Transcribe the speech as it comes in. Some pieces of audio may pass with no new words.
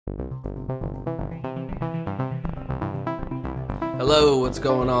Hello, what's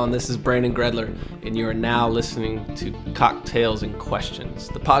going on? This is Brandon Gredler, and you are now listening to Cocktails and Questions,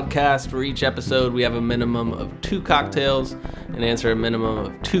 the podcast where each episode we have a minimum of 2 cocktails and answer a minimum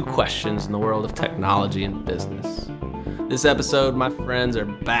of 2 questions in the world of technology and business. This episode, my friends are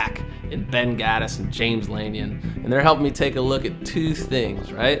back in Ben Gaddis and James Lanyon, and they're helping me take a look at 2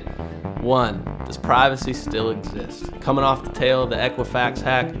 things, right? 1, does privacy still exist? Coming off the tail of the Equifax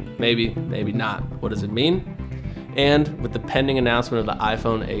hack? Maybe, maybe not. What does it mean? And with the pending announcement of the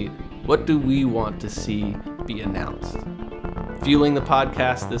iPhone 8, what do we want to see be announced? Fueling the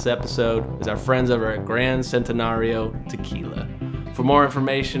podcast this episode is our friends over at Gran Centenario Tequila. For more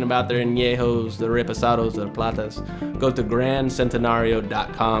information about their añejos, the reposados, the platas, go to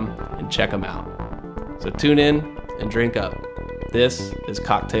grancentenario.com and check them out. So tune in and drink up. This is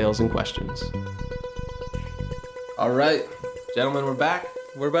Cocktails and Questions. All right, gentlemen, we're back.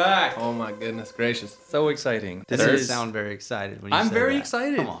 We're back. Oh my goodness gracious. So exciting. This is sound very excited when you I'm say very that.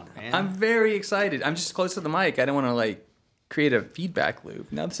 excited. Come on, man. I'm very excited. I'm just close to the mic. I don't want to create a feedback loop.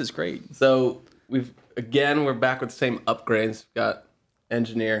 No, this is great. So we're back with the same upgrades. We've got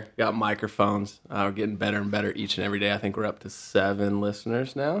engineer, got microphones. We're getting better and better each and every day. I think we're up to 7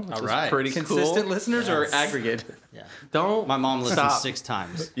 listeners now, which All is right. pretty Consistent cool. listeners or aggregate? Yeah. Don't My mom listens stop. 6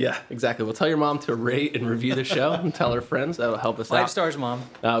 times. Yeah, exactly. We'll tell your mom to rate and review the show and tell her friends. That'll help us 5 out. stars, Mom.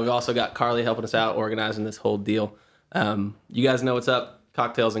 We've also got Carly helping us out, organizing this whole deal. You guys know what's up.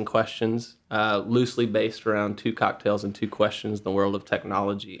 Cocktails and Questions, loosely based around 2 cocktails and 2 questions in the world of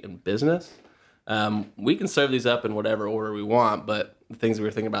technology and business. We can serve these up in whatever order we want, but the things we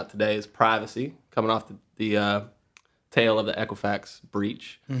were thinking about today is privacy, coming off the tail of the Equifax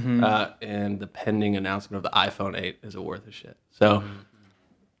breach, and the pending announcement of the iPhone 8 is a worth of shit. So,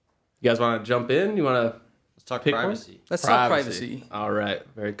 you guys want to jump in? You want to Let's talk pick privacy. one? Let's talk privacy. All right,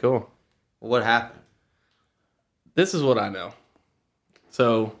 very cool. What happened? This is what I know.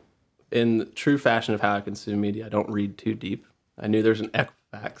 So, in the true fashion of how I consume media, I don't read too deep. I knew there's an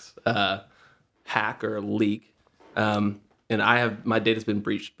Equifax hack or a leak, and my data's been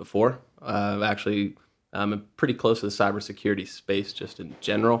breached before. I'm pretty close to the cybersecurity space just in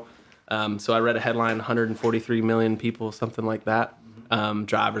general. So I read a headline: 143 million people, something like that.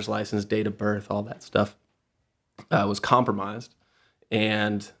 Driver's license, date of birth, all that stuff was compromised,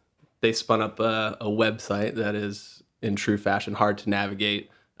 and they spun up a website that is, in true fashion, hard to navigate,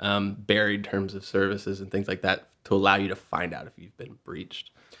 buried terms of services and things like that to allow you to find out if you've been breached.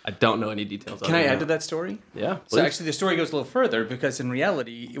 I don't know any details. Can I add to that story? Yeah. So actually, the story goes a little further because in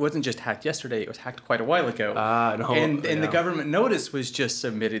reality, it wasn't just hacked yesterday. It was hacked quite a while ago. And the government notice was just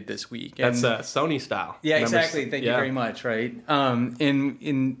submitted this week. And That's Sony style. yeah, exactly. Thank you very much. Right. In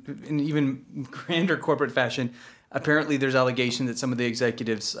even grander corporate fashion, apparently there's allegation that some of the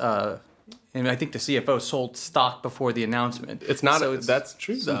executives, and I think the CFO sold stock before the announcement. It's not. So it's that's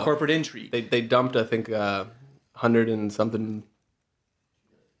true. some Though. corporate intrigue. They dumped, I think, 100 and something,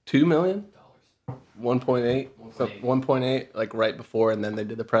 2 million, 1.8, 1.8, like right before, and then they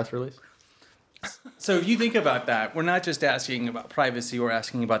did the press release. So if you think about that, we're not just asking about privacy, we're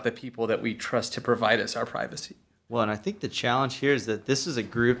asking about the people that we trust to provide us our privacy. Well, and I think the challenge here is that this is a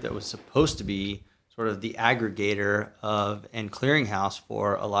group that was supposed to be sort of the aggregator of and clearinghouse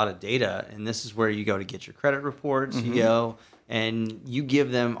for a lot of data. And this is where you go to get your credit reports. You go and you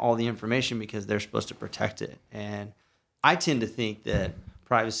give them all the information because they're supposed to protect it. And I tend to think that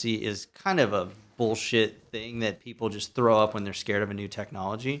privacy is kind of a bullshit thing that people just throw up when they're scared of a new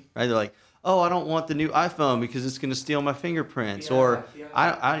technology, right? They're like, oh, I don't want the new iPhone because it's going to steal my fingerprints, or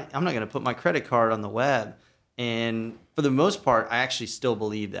I'm not going to put my credit card on the web. And for the most part, I actually still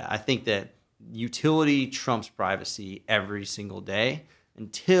believe that. I think that utility trumps privacy every single day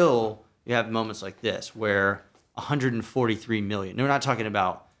until you have moments like this where 143 million, we're not talking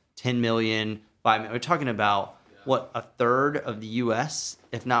about 10 million, 5 million, we're talking about what, a third of the U.S.,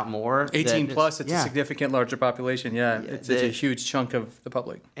 if not more. 18 plus, it's a significant larger population. Yeah, it's a huge chunk of the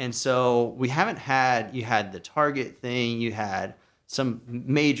public. And so you had the Target thing, you had some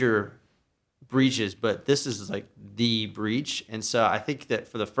major breaches, but this is like the breach. And so I think that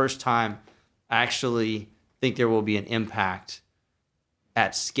for the first time, I actually think there will be an impact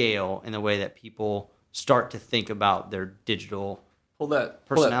at scale in the way that people start to think about their digital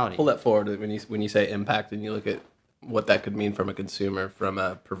personality. Pull that forward when you say impact and you look at what that could mean from a consumer, from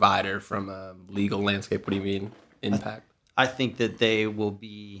a provider, from a legal landscape. What do you mean impact? I think that they will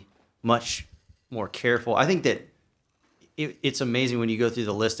be much more careful. I think that it's amazing when you go through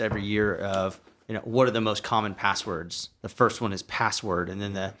the list every year of what are the most common passwords? The first one is password, and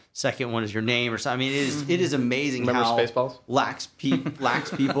then the second one is your name or something. I mean, it is amazing Remember how Spaceballs? lax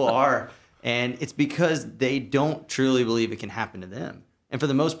people are. And it's because they don't truly believe it can happen to them. And for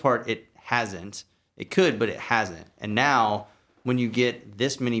the most part, it hasn't. It could, but it hasn't. And now when you get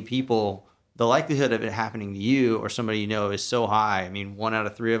this many people, the likelihood of it happening to you or somebody you know is so high. I mean, 1 out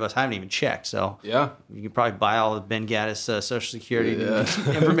of 3 of us haven't even checked. So Yeah. you can probably buy all of Ben Gaddis' Social Security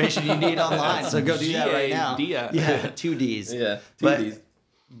information you need online. So go do that right now. G-A-D-I. Yeah, 2 Ds. Yeah, 2 But- Ds.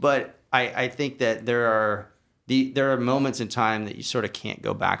 But I think that there are moments in time that you sort of can't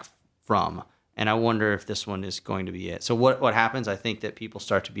go back from. And I wonder if this one is going to be it. So what happens? I think that people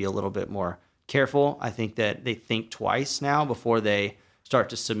start to be a little bit more careful. I think that they think twice now before they start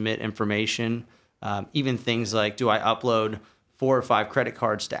to submit information. Even things like, do I upload 4 or 5 credit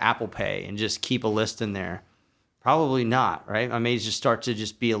cards to Apple Pay and just keep a list in there? Probably not, right? I may just start to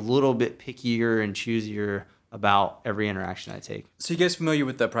just be a little bit pickier and choosier about every interaction I take. So you guys familiar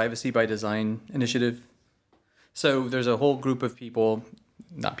with the Privacy by Design initiative? So there's a whole group of people,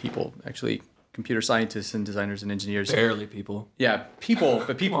 not people, actually, computer scientists and designers and engineers. Barely people. Yeah, people,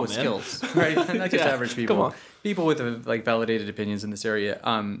 but people on, with man. skills, right? Not just Yeah, average people. come on. People with validated opinions in this area,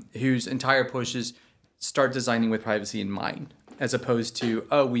 whose entire push is start designing with privacy in mind, as opposed to,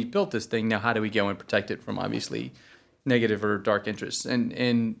 oh, we built this thing, now how do we go and protect it from obviously negative or dark interests?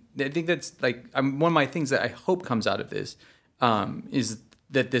 And I think that's one of my things that I hope comes out of this is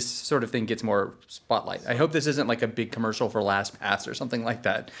that this sort of thing gets more spotlight. I hope this isn't like a big commercial for LastPass or something like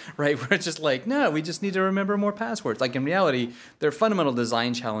that, right? Where it's just like, no, we just need to remember more passwords. Like in reality, there are fundamental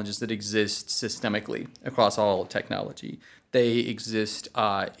design challenges that exist systemically across all technology. They exist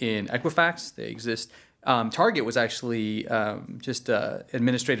in Equifax. They exist. Target was actually just an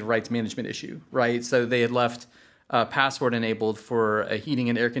administrative rights management issue, right? So they had left password enabled for a heating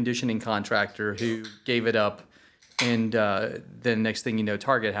and air conditioning contractor who gave it up. And then next thing you know,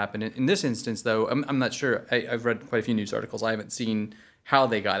 Target happened. In this instance, though, I'm not sure. I've read quite a few news articles. I haven't seen how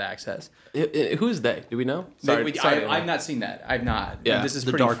they got access. Who is they? Do we know? Sorry. I've not seen that. I've not. Yeah. This is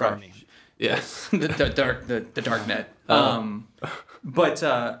The pretty dark fresh. army. Yeah. the dark net. But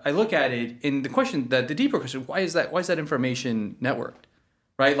I look at it, and the deeper question: why is that information networked,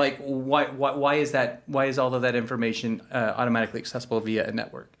 right? Like why is that? Why is all of that information automatically accessible via a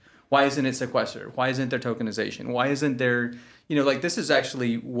network? Why isn't it sequestered? Why isn't there tokenization? Why isn't there, this is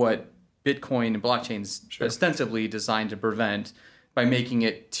actually what Bitcoin and blockchain's ostensibly designed to prevent by making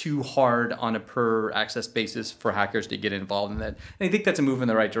it too hard on a per access basis for hackers to get involved in that. And I think that's a move in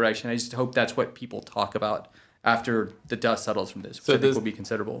the right direction. I just hope that's what people talk about after the dust settles from this, which I think will be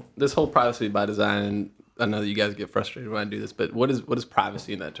considerable. This whole privacy by design, and I know that you guys get frustrated when I do this, but what is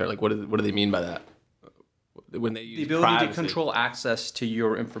privacy in that term? Like, what do they mean by that? When they use the ability privacy? to control access to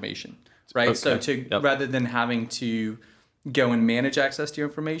your information, right? Okay. So rather than having to go and manage access to your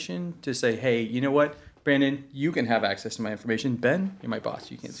information, to say, hey, you know what, Brandon, you can have access to my information. Ben, you're my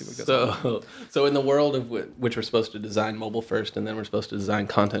boss. You can't see what goes on. So in the world of which we're supposed to design mobile first, and then we're supposed to design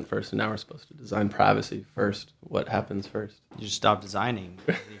content first, and now we're supposed to design privacy first, what happens first? You just stop designing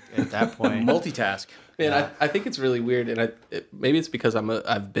at that point. Multitask. Man, I think it's really weird, and maybe it's because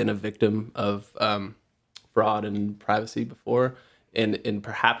I've been a victim of fraud and privacy before, and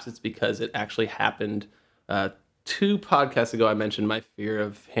perhaps it's because it actually happened 2 podcasts ago. I mentioned my fear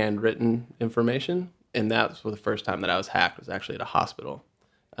of handwritten information, and that was the first time that I was hacked. Was actually at a hospital.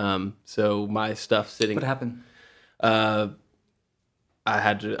 So my stuff sitting. What happened? I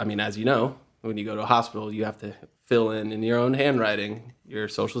had to. I mean, as you know, when you go to a hospital, you have to fill in your own handwriting your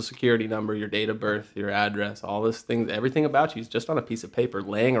social security number, your date of birth, your address, all this things, everything about you is just on a piece of paper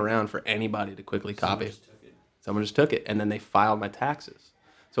laying around for anybody to quickly copy. Someone just took it, and then they filed my taxes.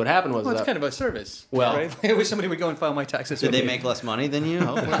 So what happened was... Well, it's kind of a service. Well- right? I wish somebody would go and file my taxes. Did they make less money than you?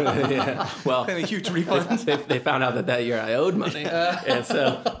 Hopefully. yeah, well, a huge refund? they found out that year I owed money. And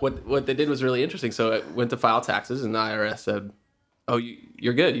so what they did was really interesting. So I went to file taxes, and the IRS said, oh,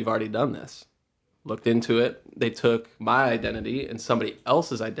 you're good. You've already done this. Looked into it. They took my identity and somebody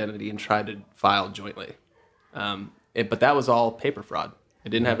else's identity and tried to file jointly. But that was all paper fraud. It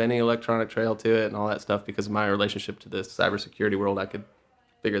didn't have any electronic trail to it and all that stuff because of my relationship to the cybersecurity world. I could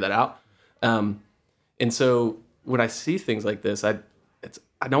figure that out. And so when I see things like this, I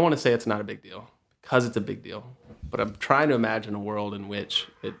don't want to say it's not a big deal because it's a big deal, but I'm trying to imagine a world in which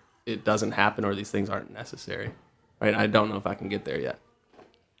it doesn't happen or these things aren't necessary. Right? I don't know if I can get there yet.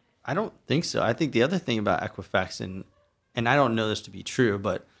 I don't think so. I think the other thing about Equifax, and I don't know this to be true,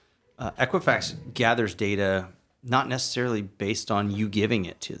 but Equifax gathers data not necessarily based on you giving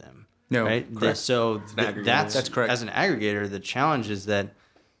it to them. No, right? correct. So aggregator. that's That's correct. As an aggregator, the challenge is that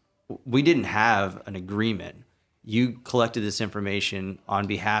we didn't have an agreement. You collected this information on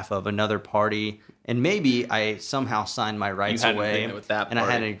behalf of another party, and maybe I somehow signed my rights had an away, agreement with that and I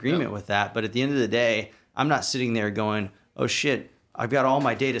had an party. agreement with that. But at the end of the day, I'm not sitting there going, "Oh shit, I've got all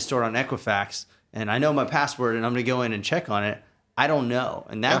my data stored on Equifax, and I know my password, and I'm going to go in and check on it." I don't know,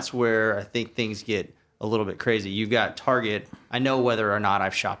 and that's where I think things get a little bit crazy. You've got Target. I know whether or not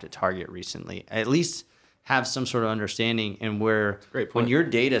I've shopped at Target recently. I at least have some sort of understanding, and where Great when point. your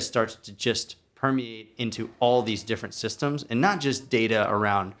data starts to just permeate into all these different systems, and not just data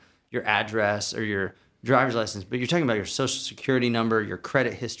around your address or your driver's license, but you're talking about your social security number, your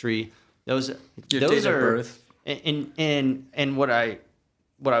credit history. Those Your those date of are birth. and what I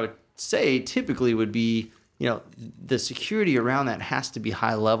would say typically would be, the security around that has to be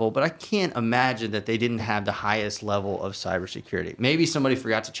high level, but I can't imagine that they didn't have the highest level of cybersecurity. Maybe somebody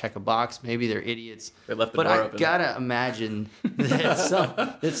forgot to check a box. Maybe they're idiots. They left the but door I open. gotta imagine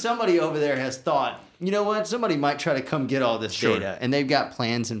that somebody over there has thought, you know what, somebody might try to come get all this Sure. data, and they've got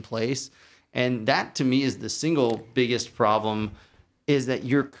plans in place. And that to me is the single biggest problem, is that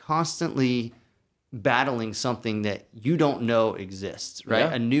you're constantly battling something that you don't know exists, right?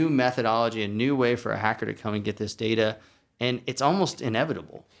 Yeah. A new methodology, a new way for a hacker to come and get this data, and it's almost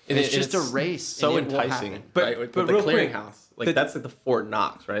inevitable. And It's it- just it's a race. So and it will enticing, happen. But- right? With but the real quick, clearinghouse, like the- that's like the Fort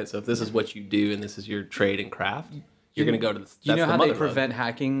Knox, right? So if this is what you do and this is your trade and craft, you're going to go to the. You know that's the how they mother lode. prevent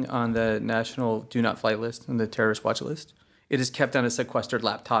hacking on the national do not fly list and the terrorist watch list? It is kept on a sequestered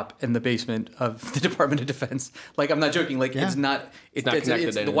laptop in the basement of the Department of Defense. Like, I'm not joking. Like, it's not. not connected to the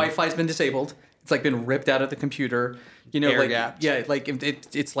anything. Wi-Fi's been disabled. It's like been ripped out of the computer. Air like gapped. yeah, like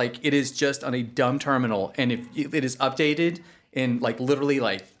it's like it is just on a dumb terminal, and if it is updated and like literally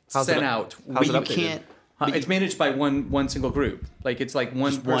like How's sent it- out, how's it you updated? can't. it's managed by one single group. Like it's like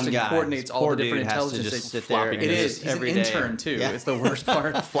one Just one person guy. coordinates This all poor the different dude has to intelligence. just that- sit there floppy and It disk is. He's every an day. intern too. Yeah. It's the worst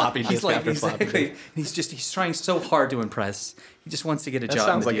part. Floppy disk after floppy disk. He's trying so hard to impress. He just wants to get a That job.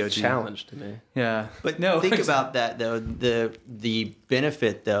 sounds in like the a DoD. challenge to me. Yeah, But no. think about that though. The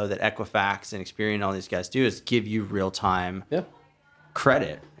benefit though that Equifax and Experian and all these guys do is give you real time Yeah.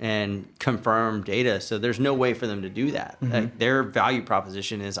 credit and confirm data. So there's no way for them to do that. Like, their value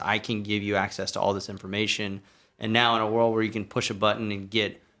proposition is I can give you access to all this information. And now in a world where you can push a button and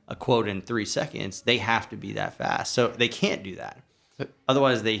get a quote in 3 seconds, they have to be that fast. So they can't do that.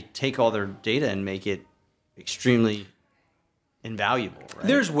 Otherwise, they take all their data and make it extremely invaluable. Right?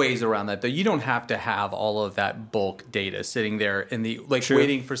 There's ways around that though. You don't have to have all of that bulk data sitting there in the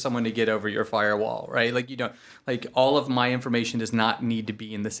waiting for someone to get over your firewall, right? Like you don't like all of my information does not need to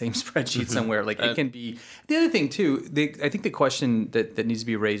be in the same spreadsheet somewhere. Like it can be. The other thing too, I think the question that needs to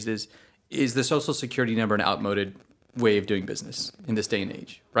be raised is the social security number an outmoded way of doing business in this day and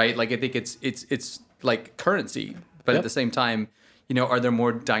age, right? Like I think it's like currency, but at the same time, are there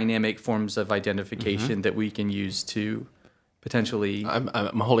more dynamic forms of identification that we can use to potentially?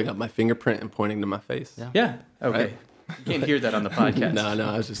 I'm holding up my fingerprint and pointing to my face. Yeah. Okay. You can't hear that on the podcast. No,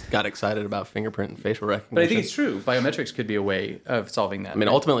 I just got excited about fingerprint and facial recognition. But I think it's true. Biometrics could be a way of solving that. I mean,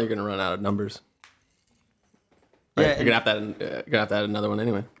 ultimately, you're going to run out of numbers. Right? Yeah, you're gonna have to add another one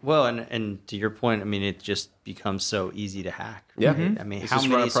anyway. Well, and to your point, I mean, it just becomes so easy to hack. Yeah. Right? I mean, It's how just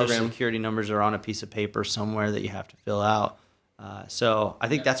run many a program. social security numbers are on a piece of paper somewhere that you have to fill out? So I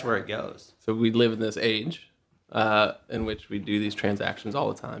think that's where it goes. So we live in this age in which we do these transactions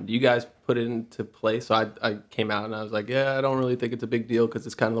all the time. Do you guys put it into place? So I came out and I was like, yeah, I don't really think it's a big deal because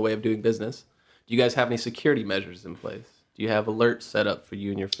it's kind of the way of doing business. Do you guys have any security measures in place? Do you have alerts set up for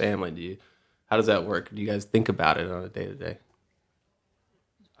you and your family? How does that work? Do you guys think about it on a day to day?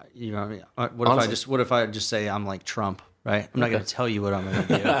 You know, what I mean, what Honestly. if I just say I'm like Trump, right? I'm not going to tell you what I'm going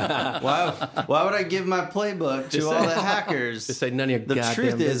to do. Why would I give my playbook to all the hackers? Just say none of your The goddamn truth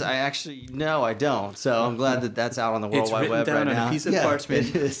is, business. I actually no, I don't. So I'm glad that that's out on the World it's Wide written Web down right on now. a piece of Yeah, parchment.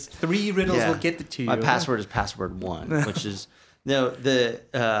 it is. 3 riddles Yeah. will get it to you. My password is password 1, which is no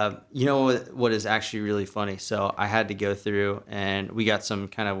you know what is actually really funny. So I had to go through, and we got some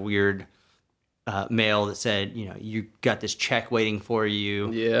kind of weird mail that said, you got this check waiting for you.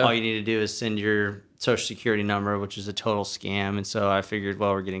 Yeah. All you need to do is send your social security number, which is a total scam. And so I figured,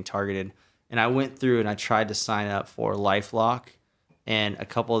 well, we're getting targeted. And I went through and I tried to sign up for LifeLock and a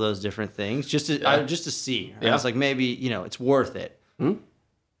couple of those different things just to see. I Yeah. was like, maybe, it's worth it.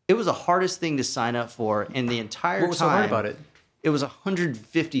 It was the hardest thing to sign up for, and the entire What was time. so hard about it? It was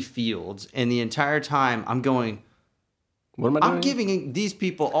 150 fields, and the entire time I'm going, What am I doing? I'm giving these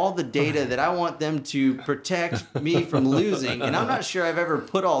people all the data that I want them to protect me from losing, and I'm not sure I've ever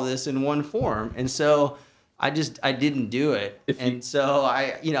put all this in one form, and so I didn't do it, If you- and so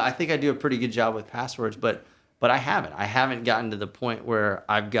I think I do a pretty good job with passwords, but but I haven't gotten to the point where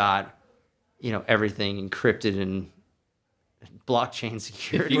I've got, everything encrypted in blockchain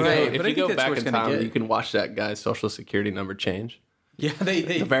security. If you go back in time, you can watch that guy's social security number change. Yeah,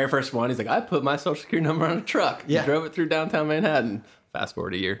 the very first one, he's like, I put my social security number on a truck. Yeah. Drove it through downtown Manhattan. Fast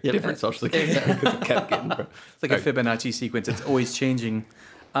forward a year, different social security number because it kept getting. It's like a Fibonacci sequence. It's always changing.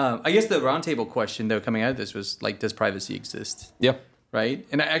 I guess the roundtable question, though, coming out of this was like, does privacy exist? Yeah. Right?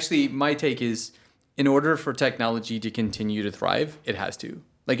 And actually, my take is, in order for technology to continue to thrive, it has to.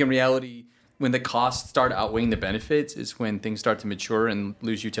 Like, in reality, when the costs start outweighing the benefits is when things start to mature and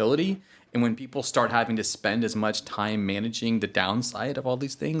lose utility. And when people start having to spend as much time managing the downside of all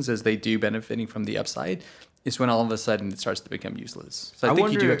these things as they do benefiting from the upside, is when all of a sudden it starts to become useless. So I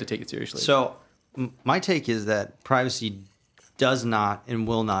think you do have to take it seriously. So my take is that privacy does not and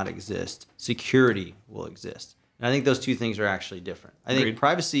will not exist. Security will exist. And I think those two things are actually different. I think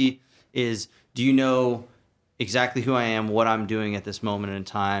privacy is, do you know exactly who I am, what I'm doing at this moment in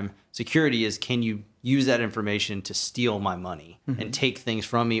time? Security is, can you use that information to steal my money and take things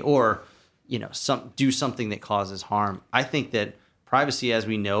from me, or do something that causes harm? I think that privacy as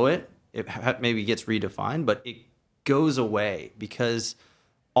we know it maybe gets redefined, but it goes away because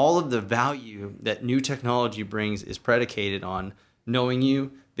all of the value that new technology brings is predicated on knowing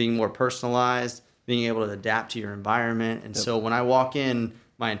you, being more personalized, being able to adapt to your environment. And so when I walk in,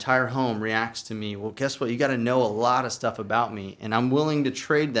 my entire home reacts to me. Well, guess what? You got to know a lot of stuff about me, and I'm willing to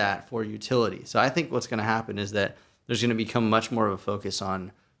trade that for utility. So I think what's going to happen is that there's going to become much more of a focus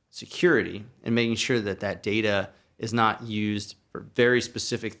on security and making sure that that data is not used for very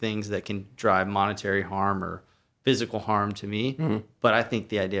specific things that can drive monetary harm or physical harm to me. But I think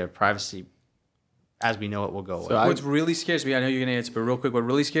the idea of privacy as we know it will go away. So what really scares me, I know you're going to answer, but real quick, what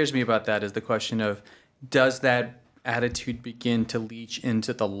really scares me about that is the question of, does that attitude begin to leach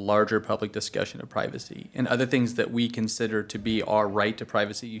into the larger public discussion of privacy, and other things that we consider to be our right to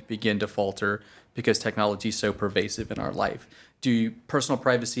privacy begin to falter because technology is so pervasive in our life? Do personal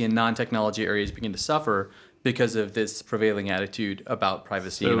privacy in non-technology areas begin to suffer because of this prevailing attitude about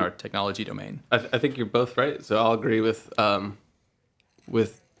privacy in our technology domain? I think you're both right. So I'll agree with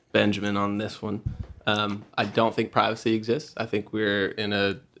Benjamin on this one. I don't think privacy exists. I think we're in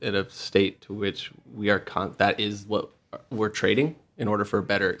a state to which we are that is what we're trading in order for a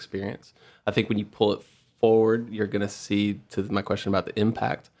better experience. I think when you pull it forward, you're going to see, to my question about the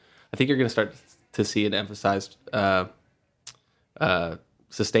impact, I think you're going to start to see an emphasized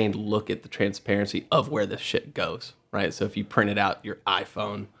sustained look at the transparency of where this shit goes, right? So if you printed out your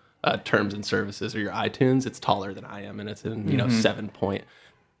iPhone terms and services or your iTunes, it's taller than I am, and it's in 7 point.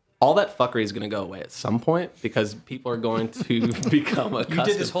 All that fuckery is going to go away at some point because people are going to become accustomed.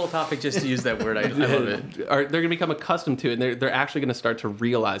 You did this whole topic just to use that word. I love it. They're going to become accustomed to it, and they're actually going to start to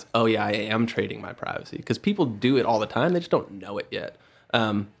realize, oh yeah, I am trading my privacy, because people do it all the time. They just don't know it yet.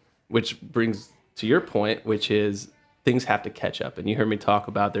 Which brings to your point, which is things have to catch up. And you heard me talk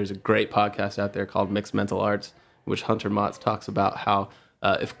about, there's a great podcast out there called Mixed Mental Arts, in which Hunter Motz talks about how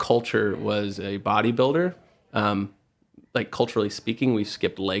if culture was a bodybuilder, like culturally speaking, we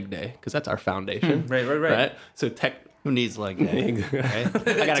skipped leg day because that's our foundation. Right. So who needs leg day? Right?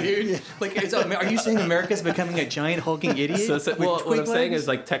 Dude, are you saying America's becoming a giant hulking idiot? What I'm saying is,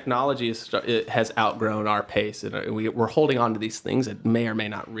 like, technology it has outgrown our pace, and we're holding on to these things that may or may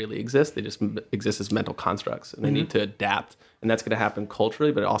not really exist. They just exist as mental constructs, and they need to adapt. And that's going to happen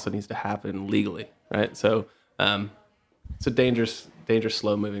culturally, but it also needs to happen legally, right? So it's a dangerous,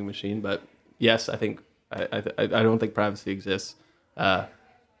 slow moving machine. But yes, I think. I don't think privacy exists.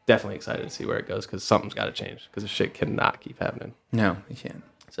 Definitely excited to see where it goes, because something's got to change, because this shit cannot keep happening. No, it can't.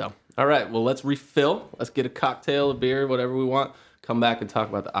 So, all right, well, let's refill. Let's get a cocktail, a beer, whatever we want. Come back and talk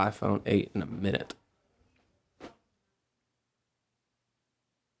about the iPhone 8 in a minute. All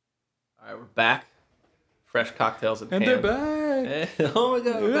right, we're back. Fresh cocktails in hand. And they're back. Oh my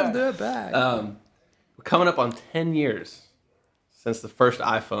God, they're back. We're coming up on 10 years since the first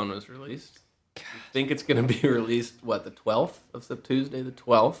iPhone was released. I think it's going to be released, the 12th of Tuesday, the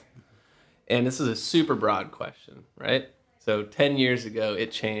 12th. And this is a super broad question, right? So 10 years ago,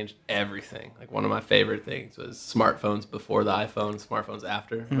 it changed everything. Like, one of my favorite things was smartphones before the iPhone, smartphones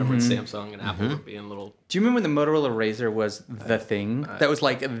after. Remember when Samsung and Apple were being little... Do you remember when the Motorola Razr was the thing? That was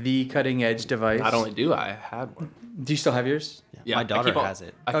like the cutting edge device? Not only do I had one. Do you still have yours? Yeah, my daughter has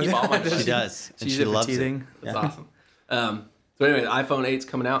it. I keep all my She does. And she loves it. That's awesome. So anyway, the iPhone 8's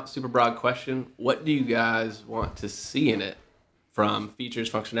coming out. Super broad question. What do you guys want to see in it, from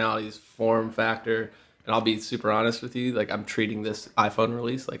features, functionalities, form factor? And I'll be super honest with you. Like, I'm treating this iPhone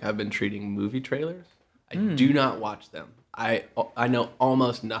release like I've been treating movie trailers. I do not watch them. I know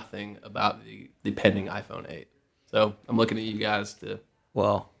almost nothing about the pending iPhone 8. So I'm looking at you guys to.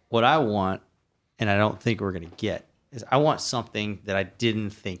 Well, what I want, and I don't think we're going to get, is I want something that I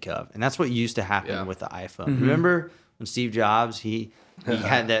didn't think of. And that's what used to happen with the iPhone. Remember when Steve Jobs, he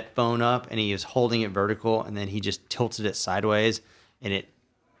had that phone up and he was holding it vertical and then he just tilted it sideways and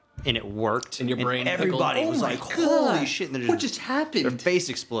it worked. And your brain everybody was like, holy shit. And What just happened? Their face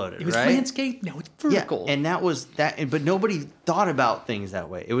exploded, It was right? landscape. No, it's vertical. Yeah, and that was that. But nobody thought about things that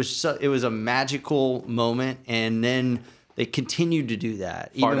way. It was a magical moment, and then they continued to do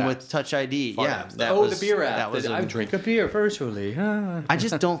that, Fart even apps. with Touch ID. Fart Yeah, apps. the beer app. That was I drink a beer virtually. I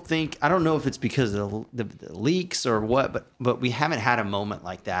just don't think. I don't know if it's because of the leaks or what, but we haven't had a moment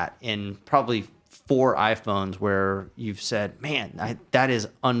like that in probably 4 iPhones where you've said, "Man, that is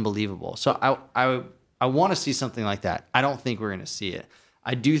unbelievable." So I want to see something like that. I don't think we're going to see it.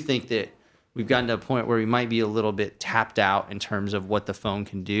 I do think that we've gotten to a point where we might be a little bit tapped out in terms of what the phone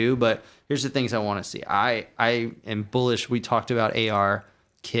can do. But here's the things I want to see. I am bullish. We talked about AR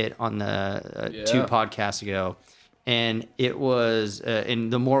Kit on the 2 podcasts ago, and it was.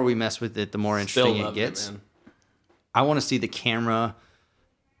 And the more we mess with it, the more interesting it gets. man. I want to see the camera.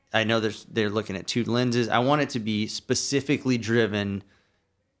 I know they're looking at 2 lenses. I want it to be specifically driven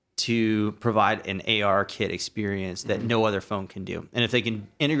to provide an AR Kit experience that no other phone can do. And if they can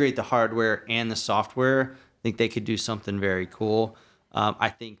integrate the hardware and the software, I think they could do something very cool. I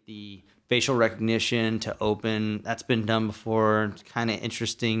think the facial recognition to open, that's been done before. It's kind of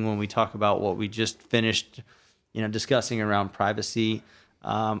interesting when we talk about what we just finished, discussing around privacy.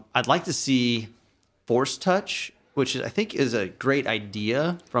 I'd like to see Force Touch, which I think is a great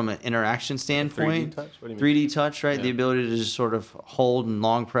idea from an interaction standpoint. 3D touch? What do you mean? 3D touch, right? Yeah. The ability to just sort of hold and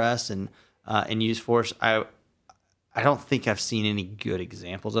long press and use force. I don't think I've seen any good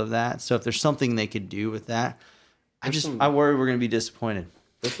examples of that. So if there's something they could do with that, I worry we're going to be disappointed.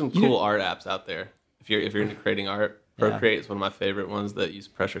 There's some cool art apps out there. If you're into creating art, Procreate is one of my favorite ones that use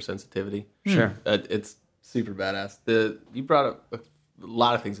pressure sensitivity. Sure. It's super badass. You brought up a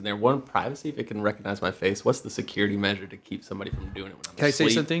lot of things in there. One, privacy. If it can recognize my face, what's the security measure to keep somebody from doing it when I'm Can I say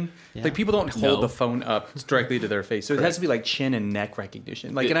asleep? something? Yeah. Like people don't hold No. the phone up directly to their face, so it has to be like chin and neck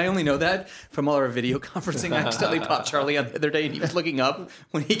recognition. Like, and I only know that from all our video conferencing. I accidentally popped Charlie on the other day, and he was looking up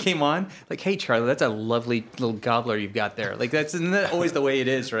when he came on. Like, hey Charlie, that's a lovely little gobbler you've got there. Like isn't that always the way it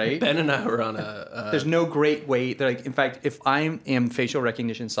is, right? Ben and I were on a. There's no great way. Like, in fact, if I am facial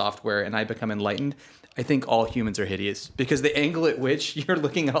recognition software and I become enlightened, I think all humans are hideous because the angle at which you're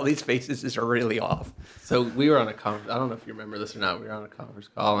looking at all these faces is really off. So we were on a conference. I don't know if you remember this or not. We were on a conference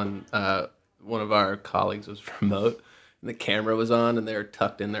call, and one of our colleagues was remote, and the camera was on, and they were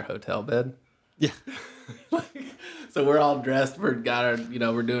tucked in their hotel bed. Yeah. So we're all dressed. We're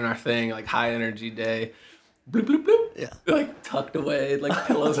doing our thing, like high energy day. Bloop bloop bloop. Yeah. Like tucked away, like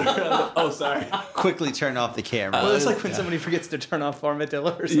pillows around. Oh, sorry. Quickly turn off the camera. Well, it's like when somebody forgets to turn off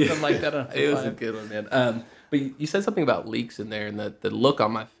Armadillo or something like that. On a It was a high-five. good one, man. But you said something about leaks in there, and the look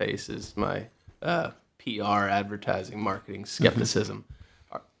on my face is my PR, advertising, marketing skepticism.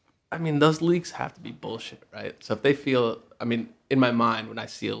 I mean, those leaks have to be bullshit, right? So if they feel, in my mind, when I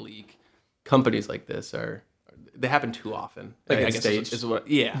see a leak, companies like this they happen too often. Like I it's guess staged? is what.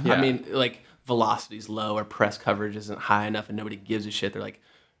 Yeah. Yeah. I mean, like velocity's low or press coverage isn't high enough, and nobody gives a shit. They're like,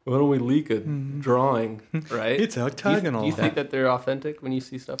 why don't we leak a drawing, right? It's octagonal. Do you think that they're authentic when you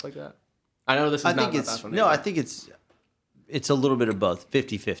see stuff like that? I know this is I not think about it's iPhone no. 8. I think it's a little bit of both,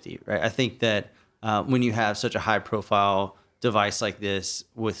 50-50, right? I think that when you have such a high profile device like this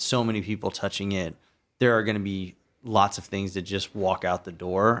with so many people touching it, there are going to be lots of things that just walk out the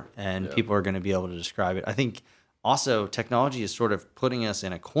door, and people are going to be able to describe it. I think also technology is sort of putting us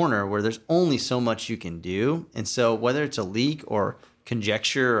in a corner where there's only so much you can do, and so whether it's a leak or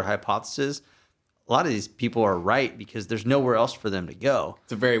conjecture or hypothesis, a lot of these people are right because there's nowhere else for them to go.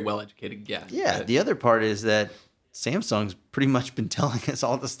 It's a very well-educated guess. Yeah, but- the other part is that Samsung's pretty much been telling us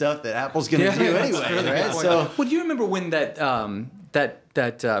all the stuff that Apple's going to do that's anyway, really good right? point. So well, do you remember when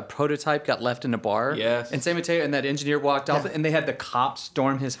that prototype got left in a bar? Yes. In San Mateo, and that engineer walked off, and they had the cops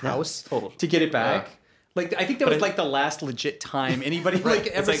storm his house Total. to get it back. Yeah. Like, I think that was like the last legit time anybody like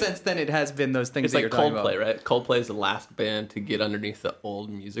ever like- since then. It has been those things It's that like you're talking Coldplay, about. right? Coldplay is the last band to get underneath the old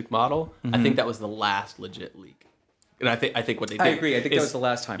music model. I think that was the last legit leak. And I think what they did. I agree. I think that is, was the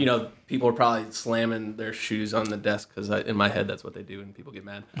last time. You know, people were probably slamming their shoes on the desk because in my head that's what they do and people get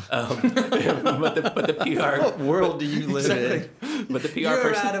mad. But the PR what world do you live in? but the PR You're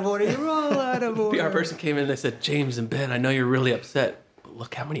person out of order. You're all out of order. PR person came in and they said, James and Ben, I know you're really upset, but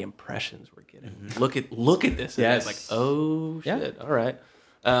look how many impressions we're getting. Look at this. And Yes. it's like, oh Yeah. shit. All right.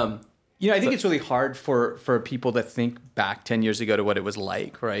 I think it's really hard for people to think back 10 years ago to what it was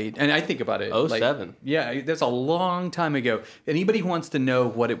like, right? And I think about it. 07. Yeah, that's a long time ago. Anybody who wants to know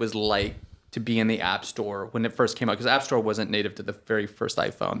what it was like to be in the App Store when it first came out, because App Store wasn't native to the very first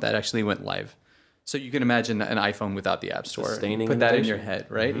iPhone. That actually went live. So you can imagine an iPhone without the App Store. Sustaining Put that in your innovation.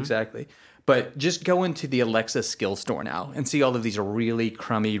 head, right? Exactly. But just go into the Alexa skill store now and see all of these really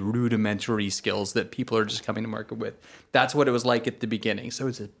crummy, rudimentary skills that people are just coming to market with. That's what it was like at the beginning. So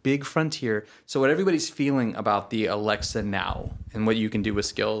it's a big frontier. So what everybody's feeling about the Alexa now and what you can do with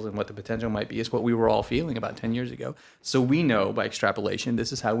skills and what the potential might be is what we were all feeling about 10 years ago. So we know by extrapolation,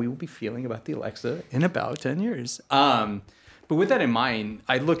 this is how we will be feeling about the Alexa in about 10 years. But with that in mind,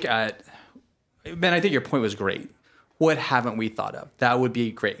 I look at, Ben, I think your point was great. What haven't we thought of? That would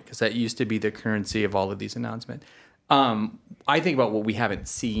be great because that used to be the currency of all of these announcements. I think about what we haven't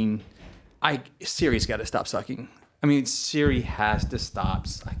seen. Siri's got to stop sucking. I mean, Siri has to stop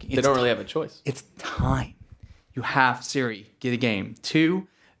sucking. They don't really have a choice. It's time. You have Siri, get a game. 2,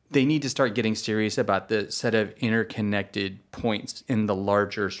 they need to start getting serious about the set of interconnected points in the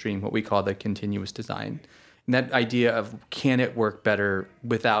larger stream, what we call the continuous design. And that idea of can it work better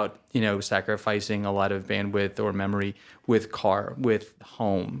without, sacrificing a lot of bandwidth or memory with car, with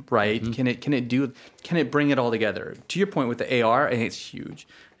home, right? Mm-hmm. Can it bring it all together? To your point with the AR, I think it's huge.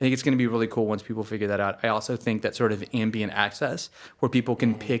 I think it's going to be really cool once people figure that out. I also think that sort of ambient access where people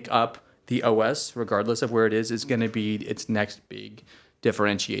can pick up the OS regardless of where it is going to be its next big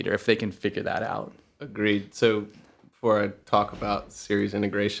differentiator if they can figure that out. Agreed. So before I talk about Siri's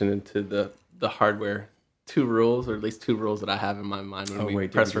integration into the hardware, 2 rules, or at least 2 rules that I have in my mind when we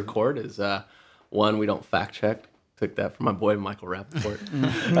press record is, 1, we don't fact check. Took that from my boy Michael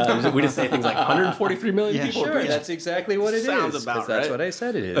Rappaport. We just say things like 143 million people. Sure, that's exactly what it Sounds is. about That's right. what I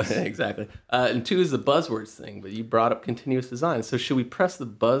said it is. Exactly. And 2 is the buzzwords thing, but you brought up continuous design. So should we press the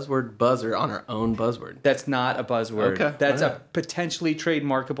buzzword buzzer on our own buzzword? That's not a buzzword. Okay, That's all right. a potentially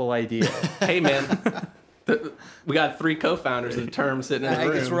trademarkable idea. Hey, man. We got 3 co-founders of the term sitting in the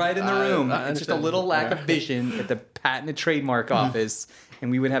room. It's right in the room. I It's just a little lack of vision at the Patent and Trademark Office,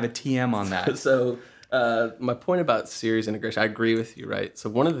 and we would have a TM on that. So my point about Siri's integration, I agree with you, right? So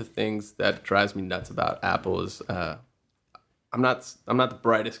one of the things that drives me nuts about Apple is I'm not the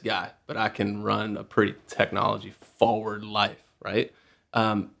brightest guy, but I can run a pretty technology forward life, right?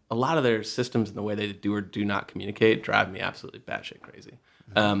 A lot of their systems and the way they do or do not communicate drive me absolutely batshit crazy.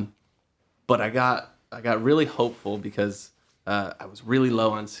 But I got really hopeful because I was really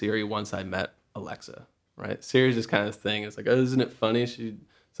low on Siri once I met Alexa, right? Siri's this kind of thing. It's like, oh, isn't it funny?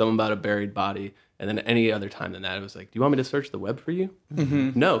 Something about a buried body. And then any other time than that, it was like, do you want me to search the web for you?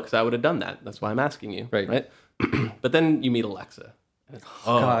 Mm-hmm. No, because I would have done that. That's why I'm asking you, right? But then you meet Alexa. And it's,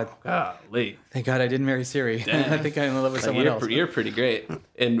 God. Golly. Thank God I didn't marry Siri. I think I'm in love with someone else. You're pretty great.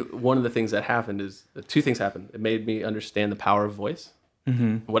 And one of the things that happened is, 2 things happened. It made me understand the power of voice,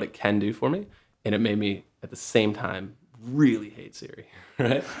 what it can do for me. And it made me, at the same time, really hate Siri,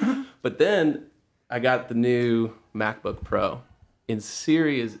 right? But then I got the new MacBook Pro, and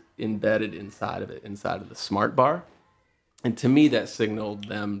Siri is embedded inside of the Smart Bar. And to me, that signaled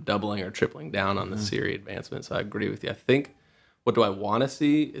them doubling or tripling down on the Siri advancement. So I agree with you. I think what do I want to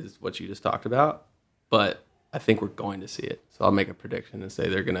see is what you just talked about, but I think we're going to see it. So I'll make a prediction and say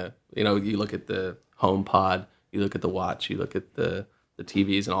they're going to, you look at the HomePod, you look at the watch, you look at the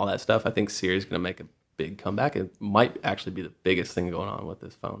TVs and all that stuff. I think Siri's going to make a big comeback. It might actually be the biggest thing going on with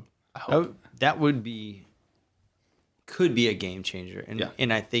this phone. I hope. That could be a game changer.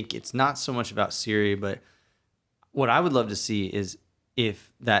 And I think it's not so much about Siri, but what I would love to see is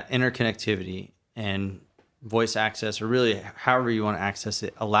if that interconnectivity and voice access, or really however you want to access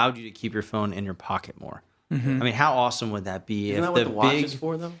it, allowed you to keep your phone in your pocket more. Mm-hmm. I mean, how awesome would that be? Isn't that what the watch is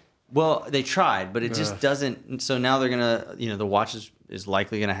for, though? Well, they tried, but it just doesn't. So now they're going to, the watch is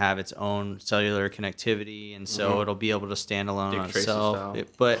likely going to have its own cellular connectivity, and so it'll be able to stand alone on itself.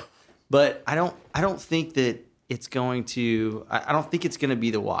 But I don't think that it's going to. I don't think it's going to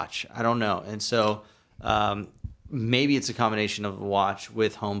be the watch. I don't know, and so maybe it's a combination of the watch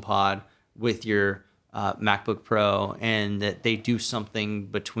with HomePod, with your MacBook Pro, and that they do something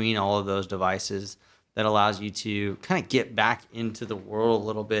between all of those devices that allows you to kind of get back into the world a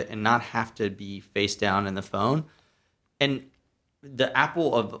little bit and not have to be face down in the phone. And the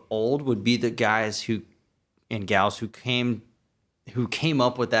Apple of old would be the guys and gals who came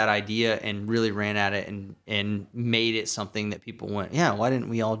up with that idea and really ran at it and made it something that people went, yeah, why didn't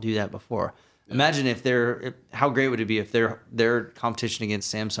we all do that before? Yeah. Imagine how great would it be if their competition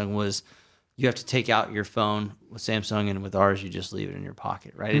against Samsung was, you have to take out your phone with Samsung, and with ours, you just leave it in your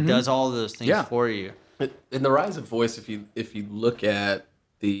pocket, right? Mm-hmm. It does all of those things for you. In the rise of voice, if you look at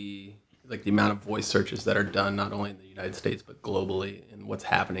the like the amount of voice searches that are done not only in the United States but globally, and what's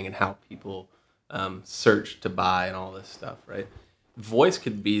happening and how people search to buy and all this stuff, right? Voice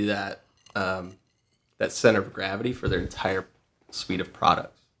could be that that center of gravity for their entire suite of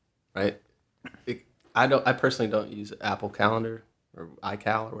products, right? I personally don't use Apple Calendar or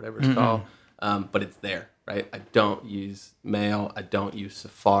iCal or whatever it's called, but it's there, right? I don't use Mail. I don't use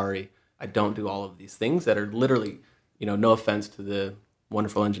Safari. I don't do all of these things that are literally, no offense to the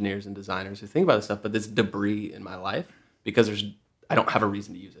wonderful engineers and designers who think about this stuff, but there's debris in my life because I don't have a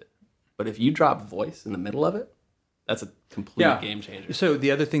reason to use it. But if you drop voice in the middle of it, that's a complete game changer. So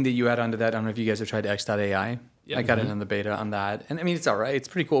the other thing that you add onto that, I don't know if you guys have tried X.AI. Yeah. I got it in the beta on that. And I mean, it's all right. It's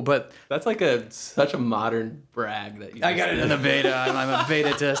pretty cool, but that's like such a modern brag that you I got it in the beta. I'm a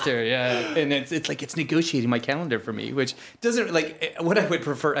beta tester. Yeah. And it's like, it's negotiating my calendar for me, which doesn't what I would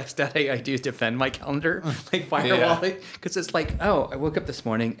prefer X.AI do is defend my calendar, like firewall it. Because it's like, oh, I woke up this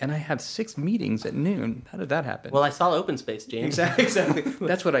morning and I have 6 meetings at noon. How did that happen? Well, I saw open space, James. Exactly.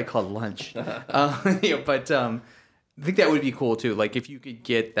 That's what I call lunch. I think that would be cool too. Like if you could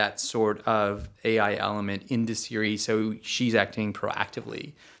get that sort of AI element into Siri, so she's acting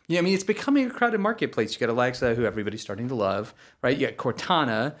proactively. I mean, it's becoming a crowded marketplace. You got Alexa, who everybody's starting to love, right? You got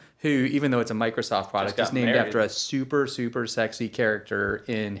Cortana, who, even though it's a Microsoft product, is named after a super, super sexy character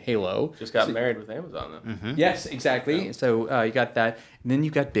in Halo. Just got married with Amazon, though. Mm-hmm. Yes, exactly. Yeah. So you got that. And then you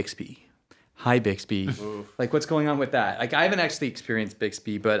got Bixby. Hi, Bixby. Like, what's going on with that? Like, I haven't actually experienced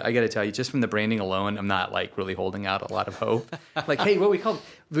Bixby, but I got to tell you, just from the branding alone, I'm not, like, really holding out a lot of hope. Like, hey,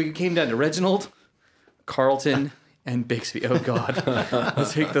 we came down to Reginald, Carlton, and Bixby. Oh, God.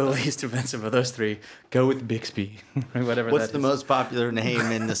 Let's take the least offensive of those 3. Go with Bixby. Whatever What's that the is. most popular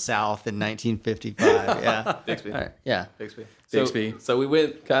name in the South in 1955? Yeah. Bixby. Right. Yeah. Bixby. Bixby. So we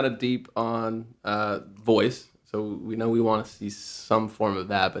went kind of deep on voice. So we know we want to see some form of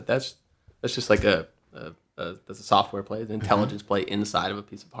that, but that's just like that's a software play, an intelligence play inside of a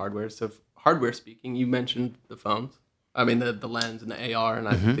piece of hardware. So hardware speaking, you mentioned the phones. I mean, the lens and the AR, and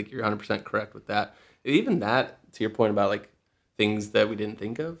I think you're 100% correct with that. Even that, to your point about like things that we didn't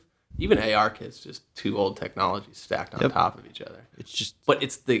think of, even AR kits, just 2 old technologies stacked on top of each other. But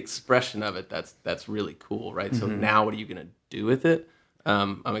it's the expression of it that's really cool, right? So now what are you going to do with it?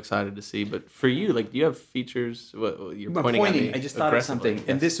 I'm excited to see. But for you, like, do you have features? You're pointing at me I just thought of something. Yes.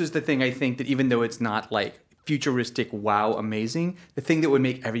 And this was the thing, I think, that even though it's not like futuristic, wow, amazing, the thing that would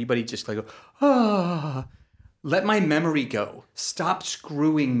make everybody just like, let my memory go. Stop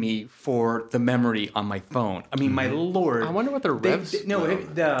screwing me for the memory on my phone. I mean, my Lord. I wonder what the revs... What's the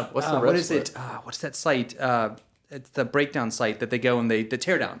rev what is it? What's that site? It's the breakdown site that they go and the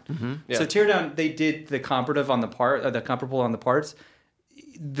teardown. Yeah. So teardown, they did the comparative on the comparable on the parts.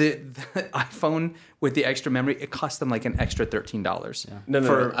 The iPhone with the extra memory, it cost them like an extra $13. Yeah.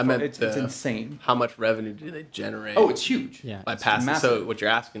 No. I meant it's insane. How much revenue do they generate? Oh, it's huge. Yeah. By passing. So what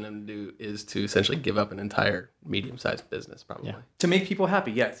you're asking them to do is to essentially give up an entire medium-sized business, probably. Yeah. To make people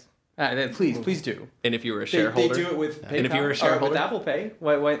happy, yes. Please do. And if you were a shareholder, they do it with PayPal, and if you were a shareholder, or with Apple Pay,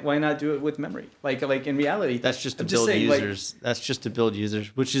 why not do it with memory? Like in reality, that's just to build users. That's just to build users,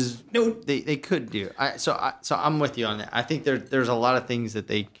 which is they could do. So I'm with you on that. I think there's a lot of things that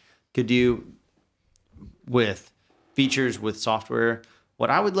they could do with features with software. What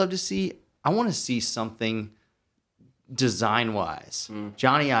I would love to see, I want to see something design wise.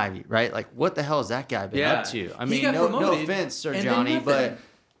 Johnny Ive, right? Like, what the hell has that guy been up to? I mean, no offense, Sir Johnny, but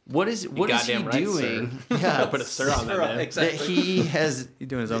what is he doing? Yeah, put a sir on that. Exactly. That he has he's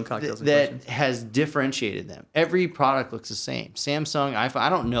doing his own cocktails. That has differentiated them. Every product looks the same. Samsung, iPhone. I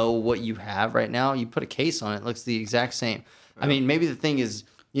don't know what you have right now. You put a case on it, looks the exact same. I mean, maybe the thing is,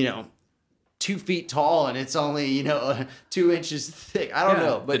 2 feet tall and it's only 2 inches thick. I don't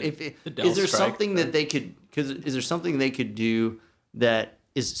know, but is there something that they could? Is there something they could do that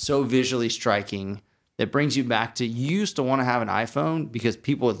is so visually striking that brings you back to you used to want to have an iPhone because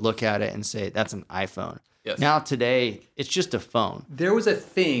people would look at it and say that's an iPhone. Yes. Now today it's just a phone. There was a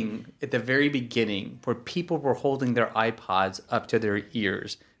thing at the very beginning where people were holding their iPods up to their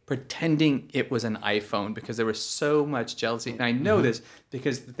ears, pretending it was an iPhone because there was so much jealousy. And I know this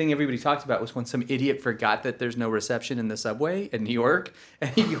because the thing everybody talked about was when some idiot forgot that there's no reception in the subway in New York, and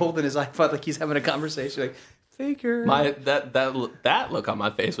he'd be holding his iPod like he's having a conversation, like, faker. That look on my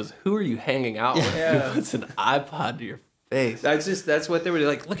face was, who are you hanging out with? Who puts an iPod to your face? That's what they were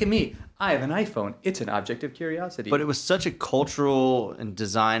like. Look at me. I have an iPhone. It's an object of curiosity. But it was such a cultural and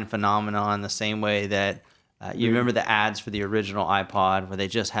design phenomenon the same way that you remember the ads for the original iPod where they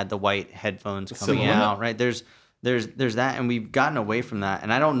just had the white headphones coming out, right? There's that, and we've gotten away from that.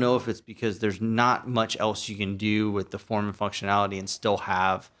 And I don't know if it's because there's not much else you can do with the form and functionality and still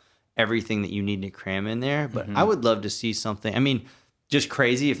have everything that you need to cram in there. But I would love to see something. I mean, just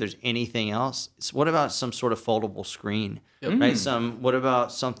crazy if there's anything else. What about some sort of foldable screen, right? What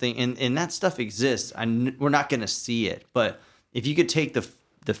about something, and that stuff exists. We're not going to see it, but if you could take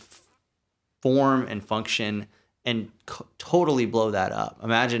the form and function and totally blow that up.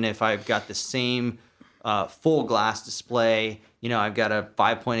 Imagine if I've got the same full glass display, I've got a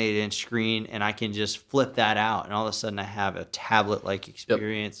 5.8 inch screen and I can just flip that out and all of a sudden I have a tablet-like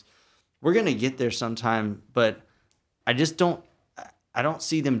experience. We're going to get there sometime, but I don't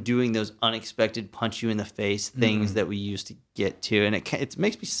see them doing those unexpected punch you in the face things that we used to get to, and it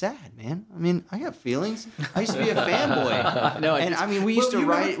makes me sad, man. I mean, I got feelings. I used to be a fanboy,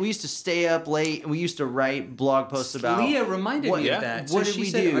 we used to stay up late, and we used to write blog posts about. Leah reminded me of that. What did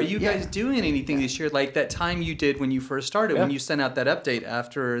we do? Are you guys doing anything this year? Like that time you did when you first started, when you sent out that update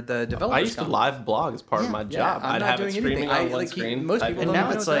after the developers. I used to live blog as part of my job. I'm I'd not have doing it streaming anything. on one screen. Most people and don't now know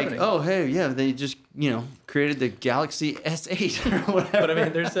it's what's like, happening. oh hey, they just created the Galaxy S8 or whatever. But I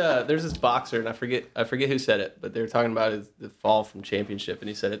mean, there's this boxer, and I forget who said it, but they were talking about the fall from championship, and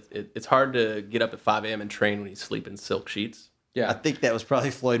he said it's hard to get up at 5 a.m. and train when you sleep in silk sheets. Yeah, I think that was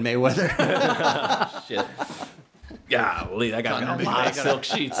probably Floyd Mayweather. Shit. Golly, that guy got a lot of silk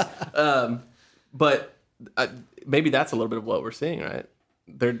sheets. But maybe that's a little bit of what we're seeing, right?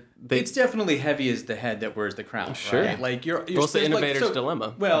 It's definitely heavy as the head that wears the crown. Sure. Right? Like you're it's the innovator's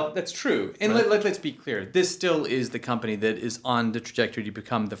dilemma. Well, that's true. And let's be clear. This still is the company that is on the trajectory to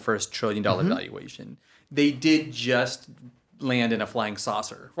become the first $1 trillion valuation. They did just land in a flying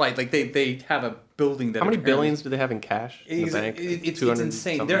saucer, right? Like they have a building that. How many billions do they have in cash in the bank? It's insane.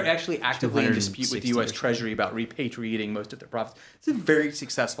 Something. They're actually actively in dispute with the U.S. Treasury about repatriating most of their profits. It's a very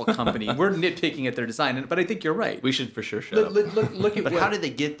successful company. We're nitpicking at their design, but I think you're right. We should for sure shut up. Look at But how did they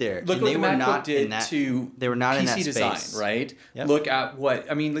get there? Look And what they the were MacBook not did in that, to they were not PC in that design, space. right? Yep. Look at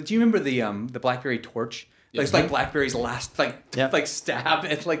what I mean. Do you remember the BlackBerry Torch? It's like BlackBerry's last stab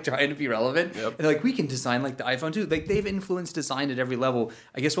at like trying to be relevant. Yep. And like we can design like the iPhone too. Like they've influenced design at every level.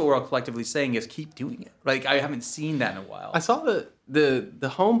 I guess what we're all collectively saying is keep doing it. Like I haven't seen that in a while. I saw the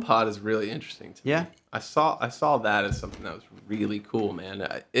HomePod is really interesting to me. Yeah. I saw that as something that was really cool, man.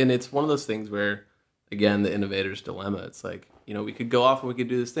 And it's one of those things where, again, the innovator's dilemma. It's like, we could go off and we could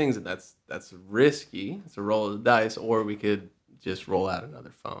do these things, and that's risky. It's a roll of the dice, or we could just roll out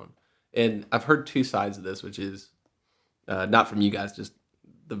another phone. And I've heard two sides of this, which is not from you guys, just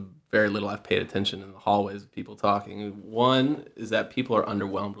the very little I've paid attention in the hallways of people talking. One is that people are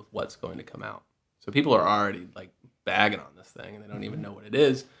underwhelmed with what's going to come out. So people are already like bagging on this thing, and they don't even know what it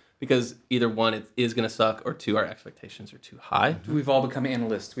is because either one, it is going to suck, or two, our expectations are too high. We've all become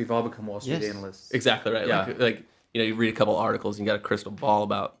analysts. We've all become Wall Street Yes. analysts. Exactly right. Yeah. Like you read a couple articles and you got a crystal ball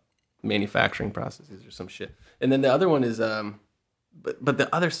about manufacturing processes or some shit. And then the other one is but the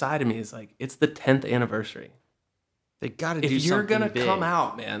other side of me is like, it's the 10th anniversary. They got to do something If you're going to big. come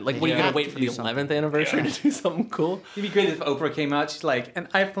out, man, like, They what, are you going have to wait to for do the something. 11th anniversary to do something cool? It'd be great if Oprah came out. She's like, an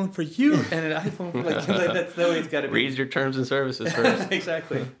iPhone for you and an iPhone for like that's the way it's got to be. Read your terms and services first.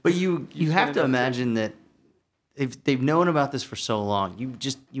 Exactly. But you have to gonna imagine that if they've known about this for so long,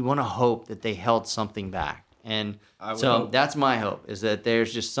 you want to hope that they held something back. And I would so hope. that's my hope, is that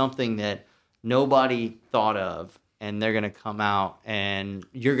there's just something that nobody thought of, and they're going to come out and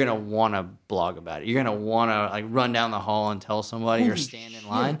you're going to want to blog about it. You're going to want to like run down the hall and tell somebody or stand in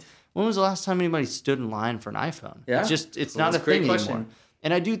line. When was the last time anybody stood in line for an iPhone? Yeah. It's not a That's a great thing question. anymore.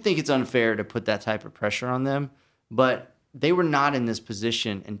 And I do think it's unfair to put that type of pressure on them, but they were not in this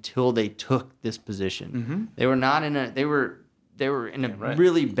position until they took this position. They were not in they were in a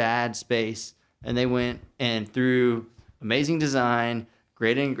really bad space, and they went and through amazing design,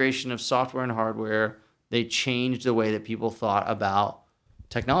 great integration of software and hardware, they changed the way that people thought about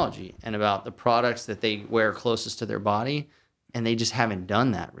technology and about the products that they wear closest to their body, and they just haven't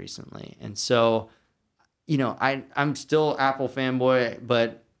done that recently. And so, I'm still Apple fanboy,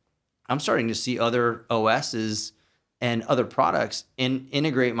 but I'm starting to see other OSs and other products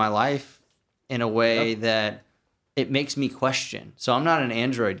integrate my life in a way that it makes me question. So I'm not an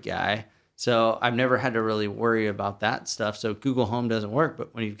Android guy, so I've never had to really worry about that stuff. So Google Home doesn't work,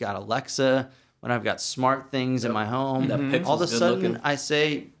 but when you've got Alexa, when I've got smart things in my home, Pixel's all of a good sudden looking. I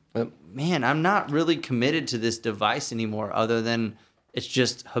say, man, I'm not really committed to this device anymore, other than it's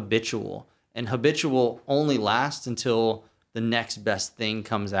just habitual. And habitual only lasts until the next best thing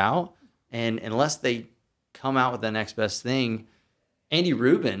comes out. And unless they come out with the next best thing, Andy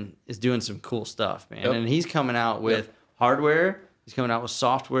Rubin is doing some cool stuff, man. Yep. And he's coming out with hardware, he's coming out with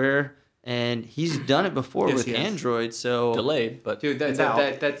software, and he's done it before Yes, with he has. Android. So Delayed, but Dude, it's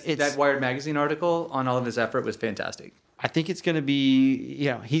out. that Wired magazine article on all of his effort was fantastic. I think it's going to be,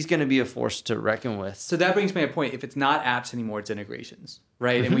 he's going to be a force to reckon with. So that brings me to a point. If it's not apps anymore, it's integrations,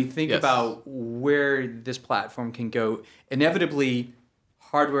 right? And we think about where this platform can go. Inevitably,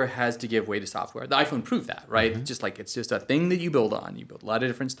 hardware has to give way to software. The iPhone proved that, right? Just like it's just a thing that you build on. You build a lot of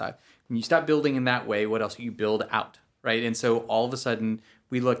different stuff. When you stop building in that way, what else do you build out, right? And so all of a sudden,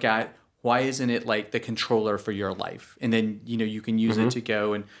 we look at, why isn't it like the controller for your life? And then, you can use it to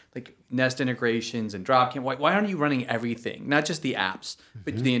go and like Nest integrations and Dropcam. Why aren't you running everything? Not just the apps,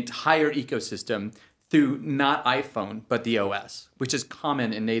 but the entire ecosystem through not iPhone, but the OS, which is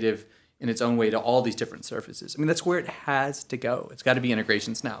common and native in its own way to all these different surfaces. I mean, that's where it has to go. It's got to be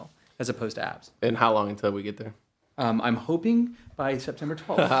integrations now as opposed to apps. And how long until we get there? I'm hoping by September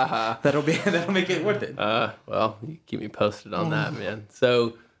 12th. that'll make it worth it. Well, you keep me posted on that, man.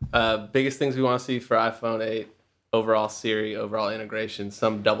 So biggest things we want to see for iPhone 8, overall Siri, overall integration,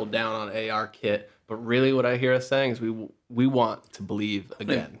 some double down on ARKit. But really what I hear us saying is we want to believe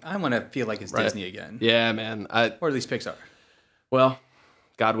again. I want to feel like it's Disney again. Yeah, man. Or at least Pixar. Well,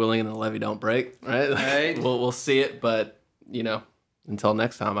 God willing and the levee don't break, right? Right. We'll see it, but, until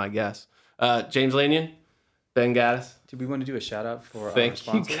next time, I guess. James Lanyon, Ben Gaddis. Do we want to do a shout out for our Thank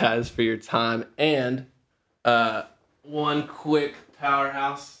sponsor? you guys for your time. And one quick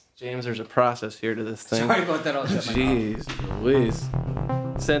powerhouse. James, there's a process here to this thing. Sorry about that. I'll shut my mouth. Jeez Louise.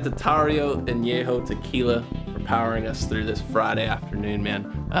 Centenario Añejo Tequila for powering us through this Friday afternoon,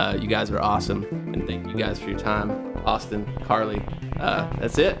 man. You guys are awesome. And thank you guys for your time. Austin, Carly.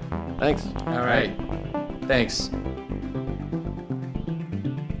 That's it. Thanks. All right. Thanks.